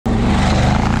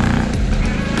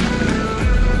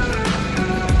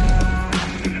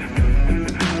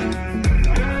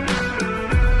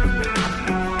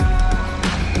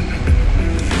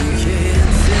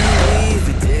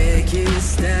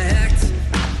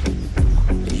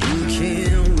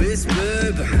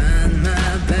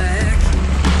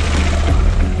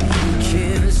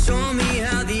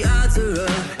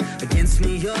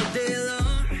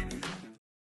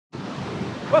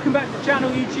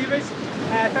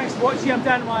watching. I'm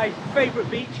down at my favourite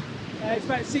beach. It's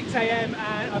about 6 AM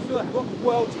and I feel like I've got the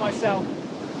world to myself.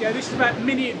 You know, this is about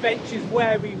mini adventures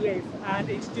where we live, and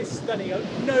it's just stunning.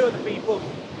 No other people,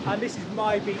 and this is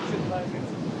my beach at the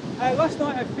moment. Last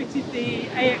night I fitted the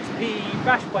AXP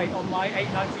bash plate on my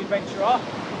 890 Adventure R,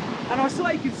 and I was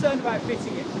slightly concerned about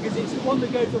fitting it because it's the one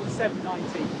that goes on the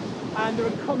 790, and there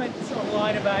are comments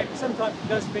online about sometimes it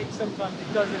does fit, sometimes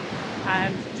it doesn't,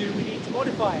 and do we need to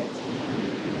modify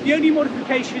it? The only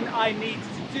modification I needed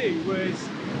to do was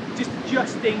just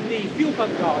adjusting the fuel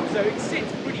pump guard, so it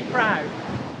sits pretty proud,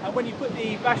 and when you put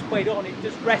the bash plate on it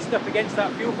just rests up against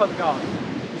that fuel pump guard.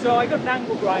 So I got an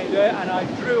angle grinder and I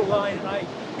drew a line and I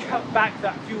cut back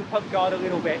that fuel pump guard a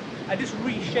little bit and just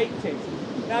reshaped it.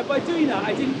 Now by doing that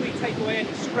I didn't really take away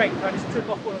any strength, I just took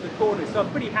off one of the corners, so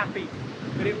I'm pretty happy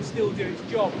that it will still do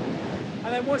its job. And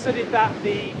then once I did that,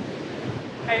 the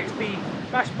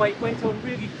AXP bash plate went on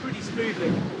really pretty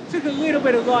smoothly. Took a little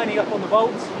bit of lining up on the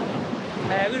bolts,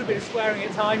 a little bit of swearing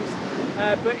at times,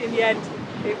 but in the end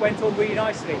it went on really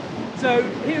nicely. So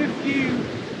here are a few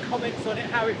comments on it,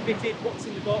 how it fitted, what's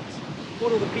in the box,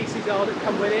 what all the pieces are that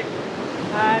come with it,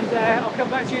 and I'll come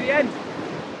back to you at the end.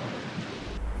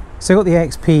 So I've got the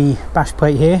AXP bash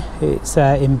plate here, it's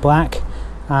in black,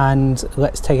 and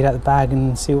let's take it out of the bag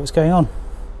and see what's going on.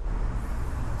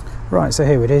 Right, so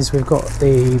here it is, we've got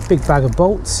the big bag of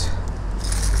bolts,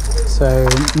 so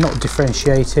not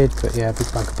differentiated, but yeah,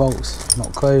 big bag of bolts,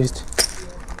 not closed.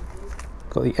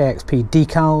 Got the AXP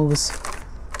decals,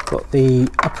 got the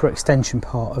upper extension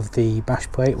part of the bash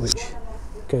plate which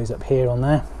goes up here on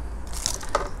there,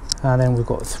 and then we've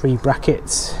got 3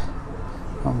 brackets.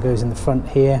 One goes in the front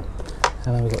here,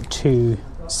 and then we've got 2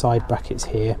 side brackets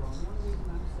here.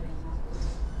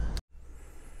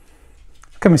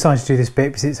 Come inside to do this bit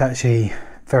because it's actually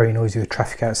very noisy with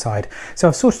traffic outside. So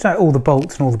I've sorted out all the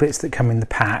bolts and all the bits that come in the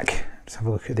pack. Let's have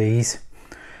a look at these.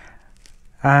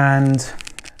 And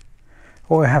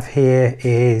what I have here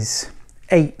is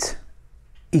 8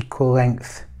 equal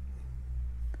length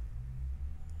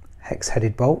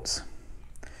hex-headed bolts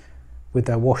with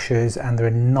their washers, and there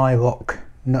are nylock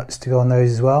nuts to go on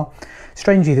those as well.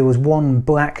 Strangely, there was 1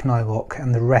 black nylock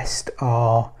and the rest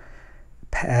are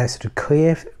sort of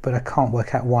clear, but I can't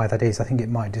work out why that is. I think it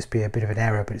might just be a bit of an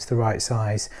error, but it's the right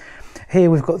size. Here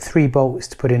we've got 3 bolts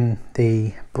to put in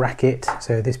the bracket,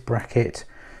 so this bracket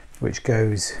which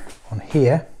goes on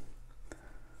here,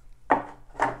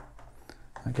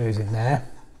 that goes in there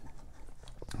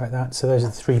like that. So those are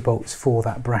the 3 bolts for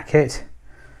that bracket.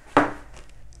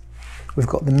 We've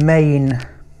got the main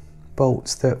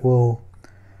bolts that will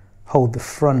hold the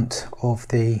front of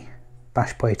the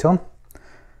bash plate on,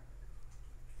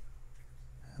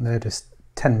 and they're just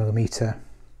 10mm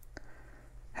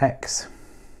hex.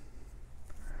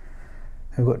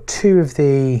 We've got 2 of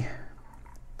the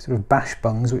sort of bash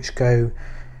bungs which go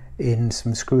in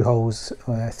some screw holes,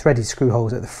 threaded screw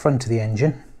holes at the front of the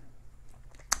engine.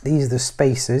 These are the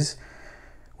spacers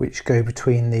which go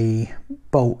between the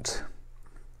bolt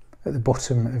at the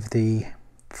bottom of the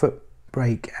foot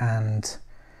brake and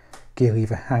gear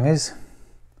lever hangers.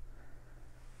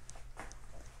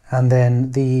 And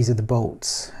then these are the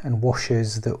bolts and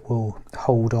washers that will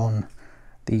hold on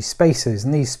these spacers,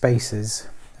 and these spacers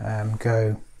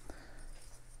go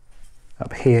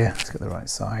up here. Let's get the right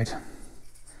side.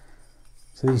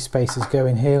 So these spacers go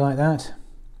in here like that,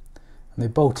 and they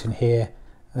bolt in here,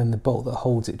 and then the bolt that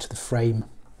holds it to the frame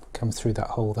comes through that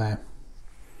hole there.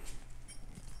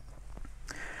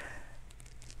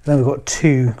 Then we've got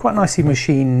 2 quite nicely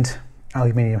machined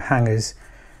aluminium hangers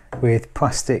with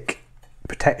plastic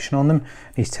protection on them.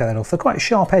 Need to take that off. They're quite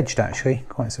sharp edged actually,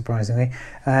 quite surprisingly.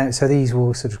 So these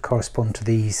will sort of correspond to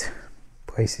these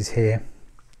places here,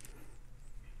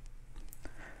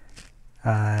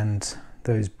 and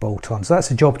those bolt on. So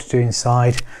that's a job to do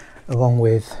inside, along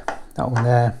with that one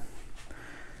there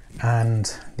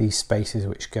and these spacers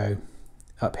which go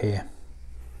up here.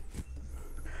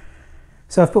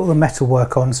 So I've put all the metal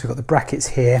work on, so we've got the brackets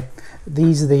here.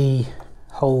 These are the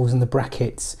holes in the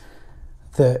brackets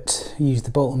that use the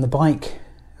bolt on the bike,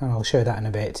 and I'll show that in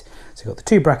a bit. So we've got the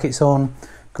 2 brackets on,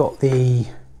 got the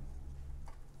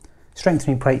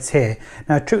strengthening plates here.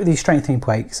 Now, a trick with these strengthening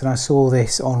plates, and I saw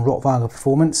this on Rottweiler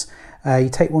Performance, you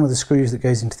take one of the screws that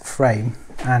goes into the frame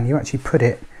and you actually put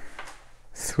it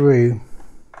through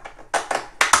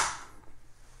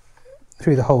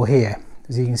the hole here.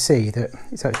 As you can see, that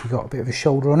it's actually got a bit of a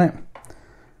shoulder on it,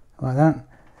 like that.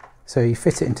 So you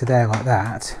fit it into there like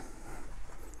that,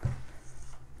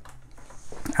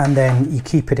 and then you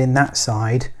keep it in that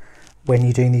side when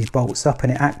you're doing these bolts up,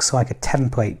 and it acts like a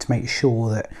template to make sure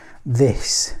that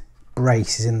this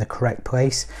brace is in the correct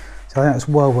place. So I think that's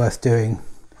well worth doing,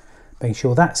 making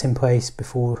sure that's in place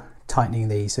before tightening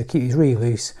these. So keep these really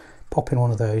loose, pop in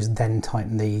one of those and then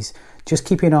tighten these. Just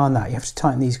keep an eye on that. You have to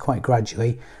tighten these quite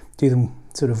gradually, do them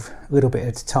sort of a little bit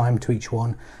at a time to each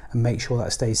one, and make sure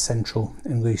that stays central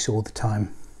and loose all the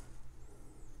time.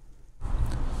 You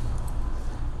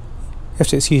have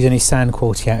to excuse any sound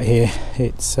quality out here,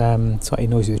 it's slightly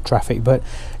noisy with traffic, but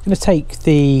I'm going to take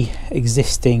the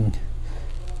existing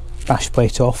bash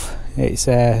plate off. It's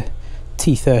a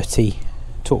T30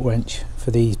 torque wrench for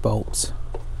these bolts.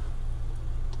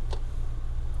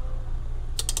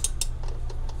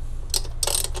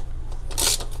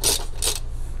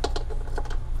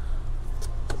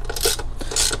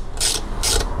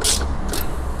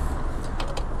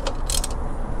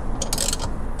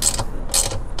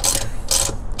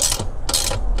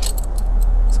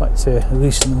 To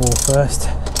loosen them all first.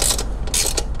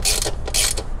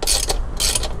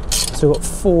 So we've got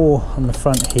 4 on the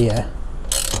front here.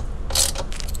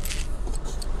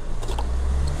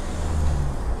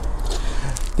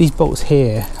 These bolts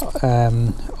here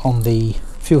on the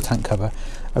fuel tank cover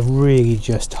are really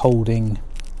just holding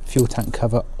fuel tank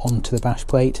cover onto the bash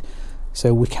plate,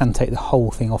 so we can take the whole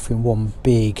thing off in one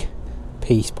big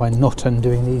piece by not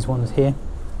undoing these ones here.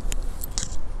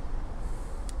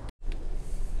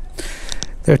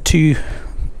 There are 2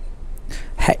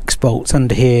 hex bolts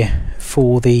under here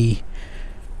for the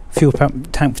fuel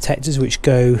tank protectors, which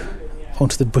go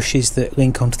onto the bushes that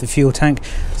link onto the fuel tank.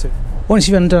 So once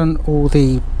you've undone all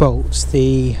the bolts,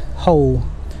 the whole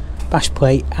bash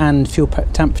plate and fuel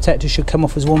tank protector should come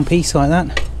off as one piece like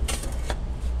that.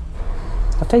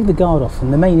 I've taken the guard off,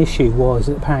 and the main issue was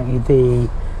that apparently the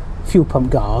fuel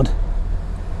pump guard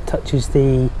touches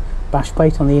the bash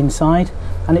plate on the inside,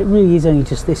 and it really is only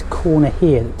just this corner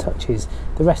here that touches.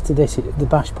 The rest of this, the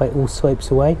bash plate all slopes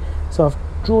away. So I've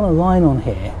drawn a line on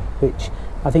here, which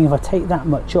I think if I take that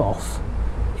much off,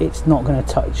 it's not going to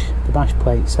touch the bash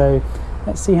plate. So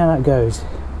let's see how that goes.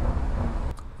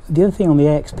 The other thing, on the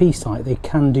AXP site, they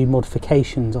can do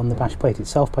modifications on the bash plate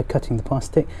itself by cutting the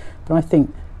plastic, but I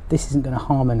think this isn't going to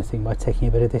harm anything by taking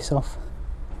a bit of this off.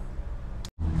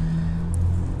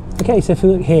 Okay, so if you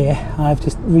look here, I've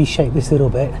just reshaped this a little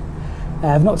bit.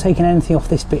 I've not taken anything off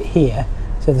this bit here,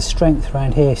 so the strength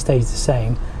around here stays the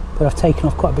same, but I've taken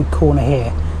off quite a big corner here,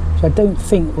 which I don't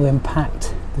think will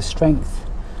impact the strength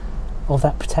of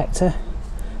that protector.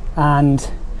 And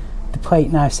the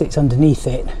plate now sits underneath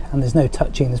it, and there's no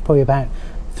touching. There's probably about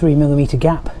 3mm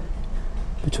gap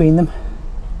between them.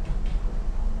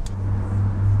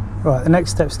 Right, the next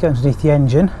step is to get underneath the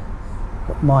engine.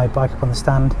 Got my bike up on the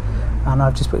stand, and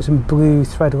I've just put some blue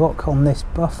thread lock on this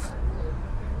buff,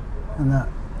 and that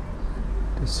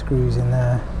just screws in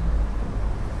there.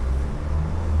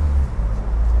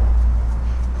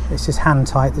 It's just hand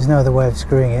tight, there's no other way of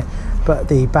screwing it, but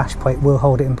the bash plate will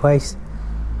hold it in place.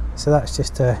 So that's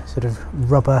just a sort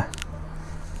of rubber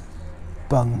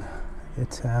bung.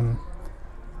 It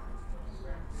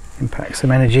impacts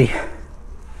some energy.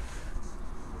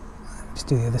 Just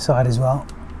do the other side as well.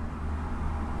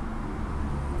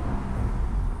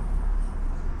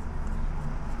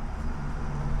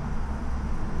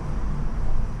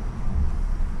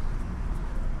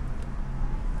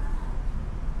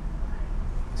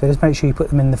 So just make sure you put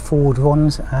them in the forward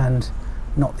ones and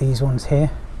not these ones here.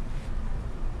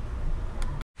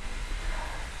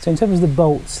 So in terms of the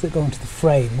bolts that go onto the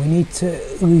frame, we need to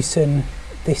loosen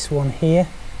this one here,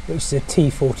 which is a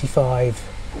T45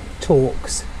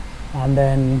 Torx, and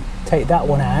then take that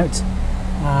one out,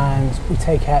 and we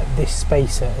take out this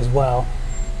spacer as well.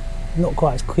 Not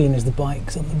quite as clean as the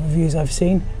bikes on the reviews I've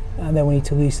seen. And then we need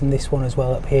to loosen this one as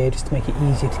well up here, just to make it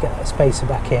easier to get that spacer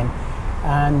back in.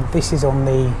 And this is on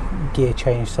the gear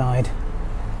change side.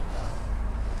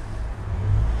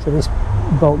 So this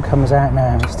bolt comes out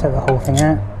now. Just take the whole thing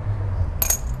out,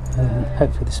 and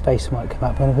hopefully the spacer might come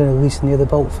up. But I'm going to loosen the other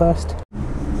bolt first.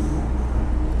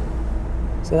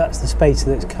 So that's the spacer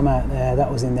that's come out there.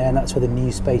 That was in there, and that's where the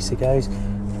new spacer goes.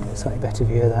 Slightly better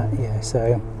view of that. Yeah,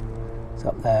 so it's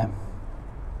up there.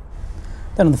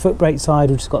 Then on the foot brake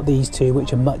side, we've just got these two,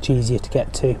 which are much easier to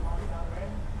get to.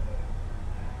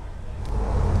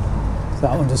 So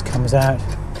that one just comes out.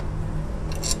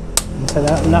 So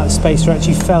that spacer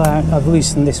actually fell out. I've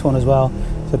loosened this one as well,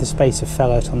 so the spacer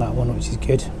fell out on that one, which is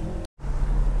good.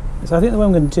 So I think the way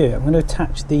I'm going to do it, I'm going to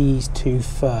attach these two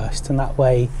first, and that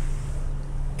way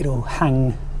it'll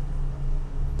hang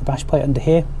the bash plate under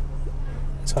here,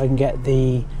 so I can get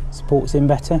the supports in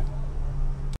better.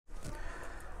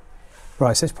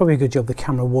 Right, so it's probably a good job the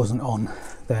camera wasn't on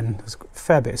then. There's a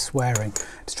fair bit of swearing.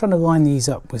 Just trying to line these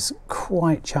up was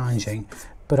quite challenging,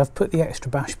 but I've put the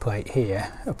extra bash plate here.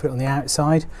 I've put it on the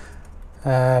outside.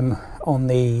 On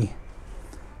the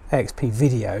AXP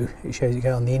video it shows it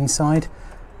go on the inside,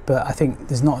 but I think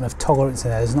there's not enough tolerance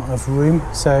in there, there's not enough room,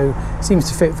 so it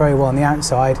seems to fit very well on the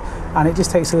outside, and it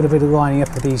just takes a little bit of lining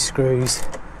up of these screws,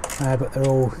 but they're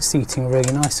all seating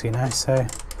really nicely now. So,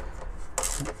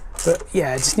 but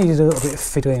yeah, it just needed a little bit of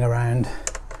fiddling around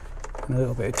and a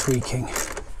little bit of tweaking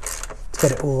to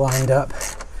get it all lined up.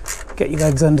 Get your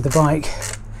legs under the bike,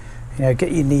 you know,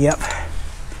 get your knee up,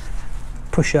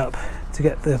 push up to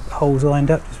get the holes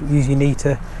lined up, just use your knee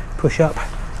to push up,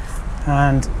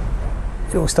 and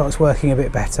it all starts working a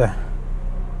bit better.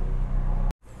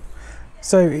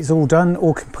 So it's all done,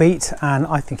 all complete, and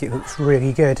I think it looks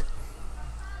really good.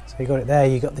 So you got it there,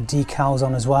 you got the decals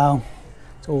on as well.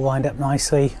 It's all lined up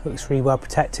nicely, looks really well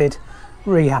protected.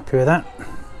 Really happy with that,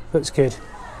 looks good.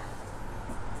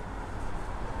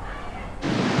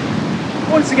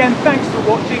 Once again, thanks for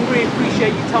watching, really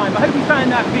appreciate your time. I hope you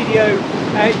found that video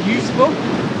useful.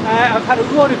 I've had a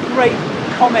lot of great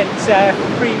comments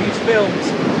from previous films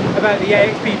about the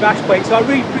AXP bash plate, so I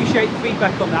really appreciate the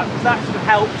feedback on that, because that sort of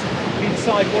helped me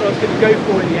decide what I was going to go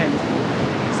for in the end.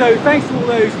 So thanks to all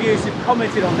those viewers who've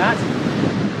commented on that,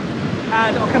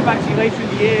 and I'll come back to you later in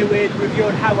the year with a review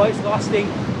on how it's lasting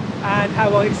and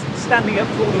how it's standing up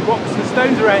to all the rocks and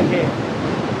stones around here.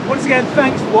 Once again,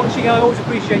 thanks for watching. I always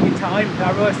appreciate your time.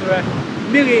 I realise there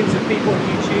are millions of people on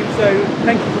YouTube, so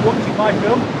thank you for watching my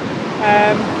film.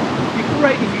 It'd be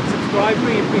great if you'd subscribe,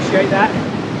 really appreciate that.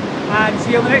 And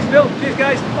see you on the next film. Cheers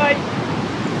guys, bye.